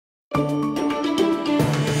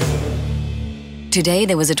Today,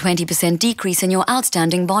 there was a 20% decrease in your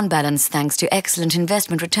outstanding bond balance thanks to excellent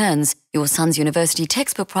investment returns. Your son's university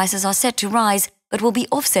textbook prices are set to rise, but will be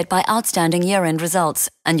offset by outstanding year-end results,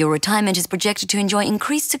 and your retirement is projected to enjoy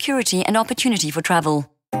increased security and opportunity for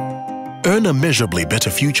travel. Earn a measurably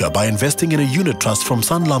better future by investing in a unit trust from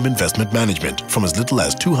Sanlam Investment Management from as little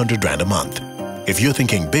as 200 Rand a month. If you're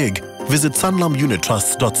thinking big, visit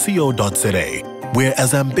sanlamunitrusts.co.za. We're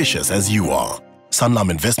as ambitious as you are.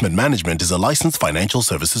 Sanlam Investment Management is a licensed financial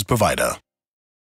services provider.